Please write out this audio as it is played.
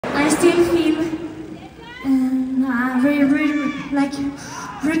still feel like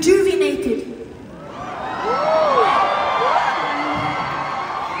rejuvenated.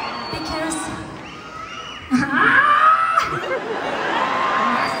 Because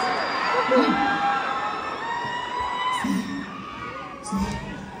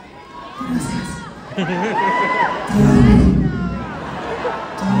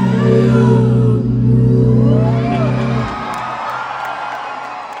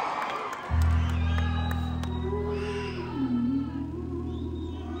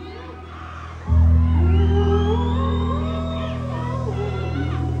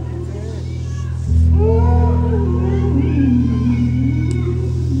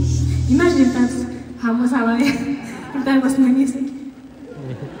imagine if that's if that was my music.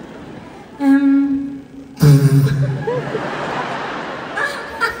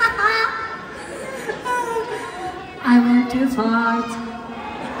 I want to fart. Yes,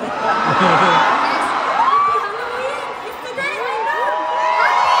 happy Halloween! It's today, I know!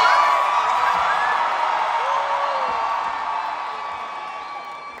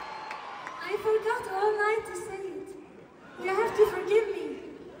 I forgot all night to say it. You have to forgive me.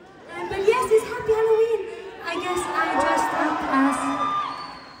 But yes, it's happy Halloween. I guess I dressed up as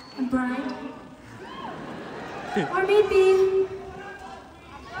a bride. Or maybe...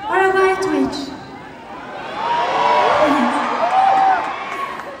 or a white witch.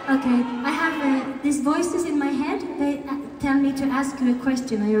 Okay, I have these voices in my head. They tell me to ask you a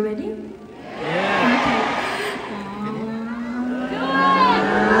question. Are you ready? Yeah.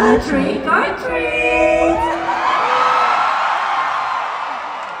 Okay. Trick or treat!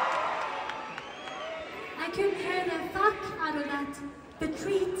 I couldn't hear the fuck out of that. The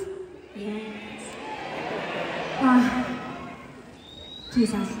treat. Yes. Oh,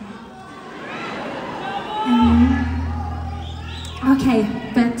 Jesus.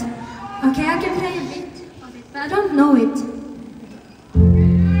 Okay, I can play a bit of it, but I don't know it.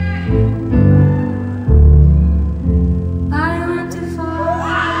 I went too far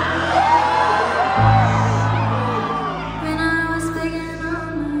when I was begging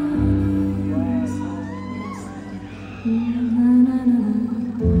on my knees.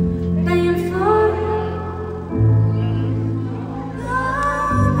 Begging for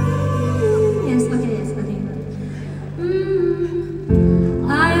love. Yes, okay.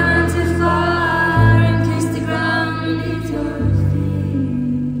 I went too far and kissed the ground beneath your feet.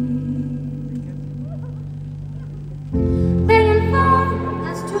 Begging for,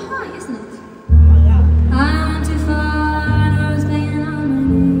 that's too high, isn't it? I went too far and I was begging on my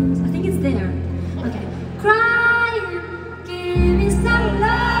knees. I think it's there. Okay. Crying, give me some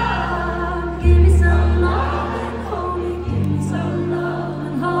love, give me some love and hold me, give me some love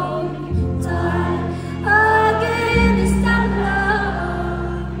and hold me tight. Oh, give me some love,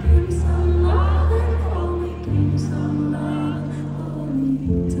 give me some love and hold me, give me some love and hold me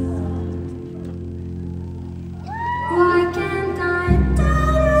tight. Why can't I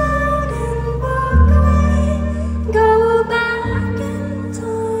turn around and walk away, go back in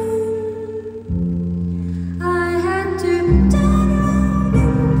time? I had to turn around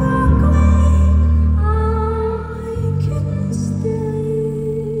and walk away, I couldn't stay.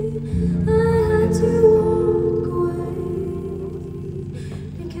 I had to walk away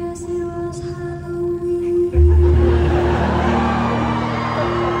because it was Halloween.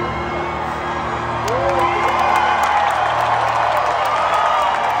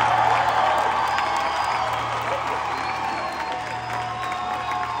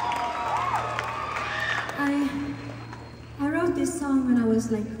 I wrote this song when I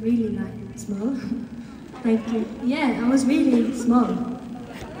was like really small. Yeah, I was really small.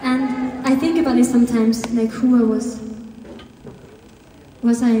 And I think about it sometimes, like who I was.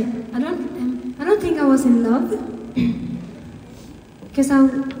 I don't think I was in love. Because I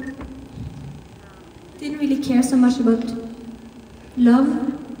didn't really care so much about love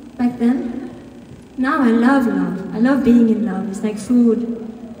back then. Now I love love. I love being in love. It's like food.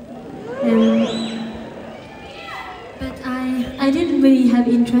 But I didn't really have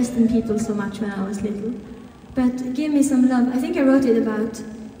interest in people so much when I was little. But Give Me Some Love, I think I wrote it about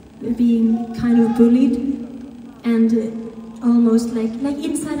being kind of bullied and almost like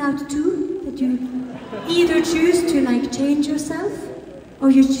Inside Out 2, that you either choose to change yourself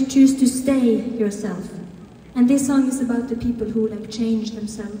or you choose to stay yourself. And this song is about the people who change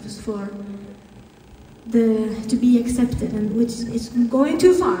themselves to be accepted, and which is going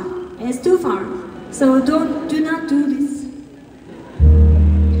too far. It's too far. So do not do this.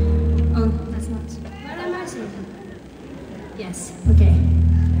 Oh, that's not. What am I saying? Yes. Okay.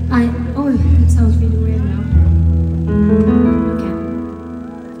 Oh, it sounds really weird now. Okay.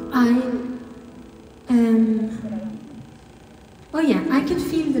 Oh yeah, I can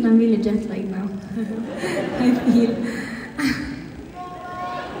feel that I'm really jet lagged now. I feel...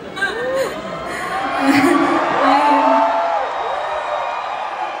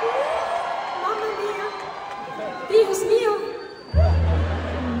 Mamma mia! Dios mio!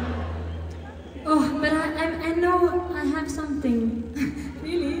 Oh, but I know I have something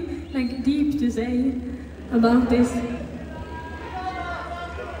really like deep to say about this.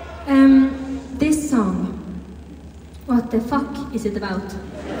 This song, what the fuck is it about?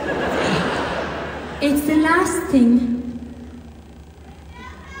 It's the last thing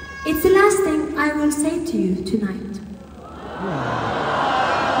I will say to you tonight.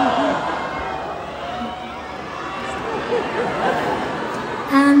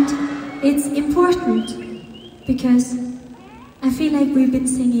 And it's important because I feel like we've been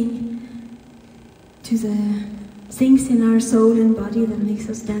singing to the things in our soul and body that makes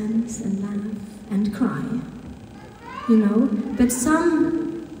us dance and laugh and cry, you know? But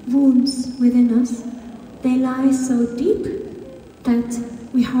some wounds within us, they lie so deep that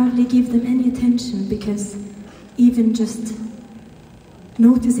we hardly give them any attention, because even just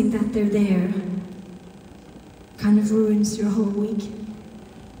noticing that they're there kind of ruins your whole week.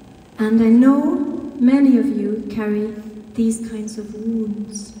 And I know many of you carry these kinds of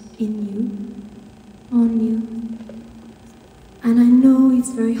wounds in you, on you. And I know it's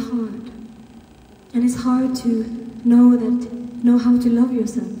very hard. And it's hard to know how to love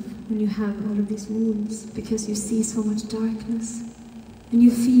yourself when you have all of these wounds, because you see so much darkness and you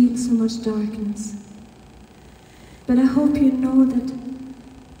feel so much darkness. But I hope you know that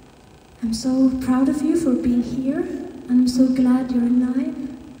I'm so proud of you for being here, and I'm so glad you're alive,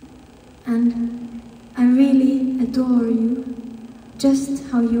 and I really adore you just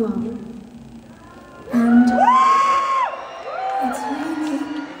how you are. And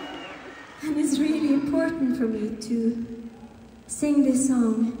it's really important for me to sing this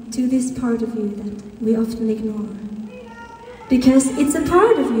song to this part of you that we often ignore. Because it's a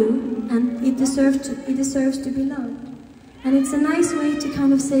part of you, and it deserves to be loved. And it's a nice way to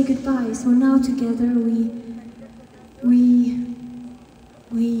kind of say goodbye. So now together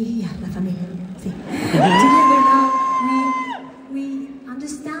yeah, la familia, sí. Together now we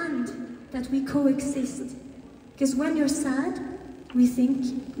understand that we coexist. Because when you're sad, we think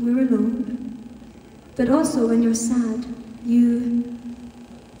we're alone. But also when you're sad, you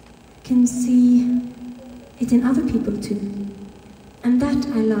can see it in other people too. And that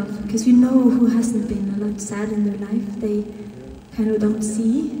I love, because you know who hasn't been a lot sad in their life, they kind of don't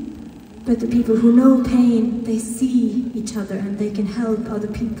see. But the people who know pain, they see each other and they can help other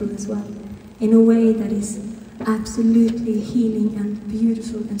people as well, in a way that is absolutely healing and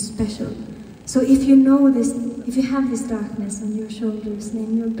beautiful and special. So if you know this, if you have this darkness on your shoulders and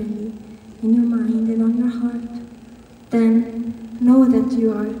in your belly, in your mind and on your heart, then know that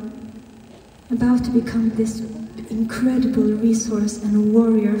you are about to become this incredible resource and a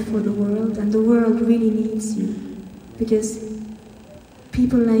warrior for the world, and the world really needs you, because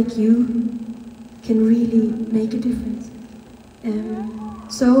people like you can really make a difference.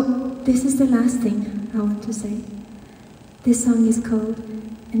 So this is the last thing I want to say. This song is called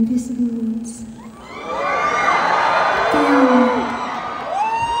Invisible Wounds.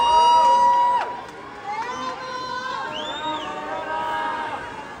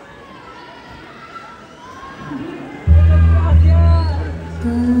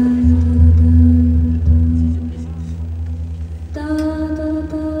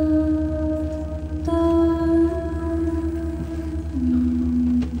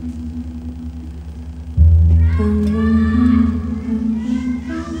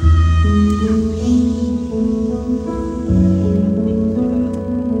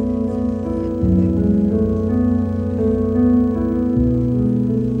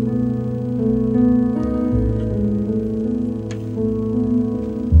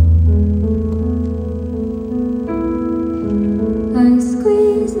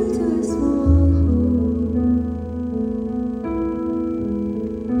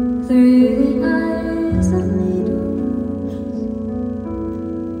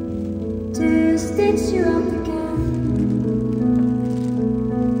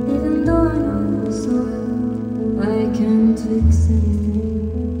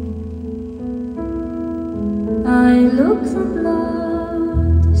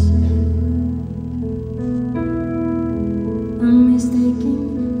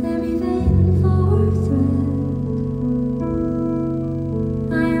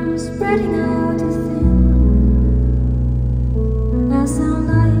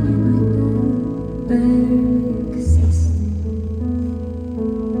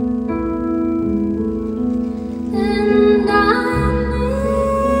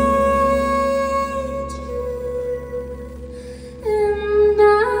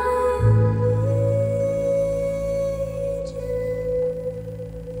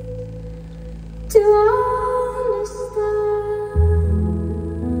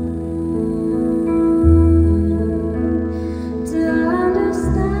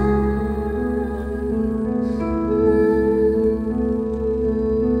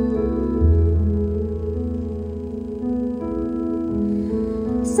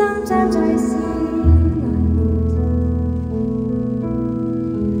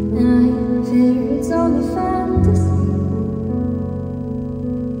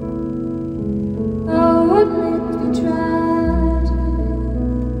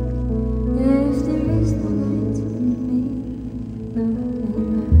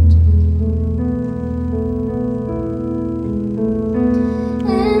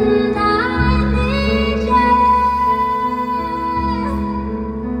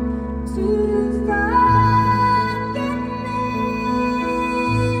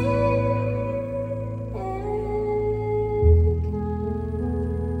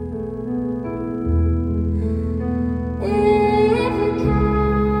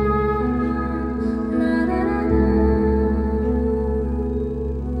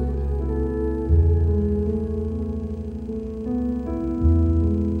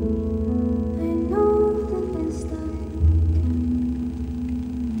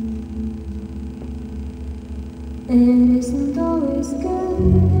 is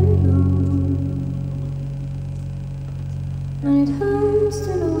good.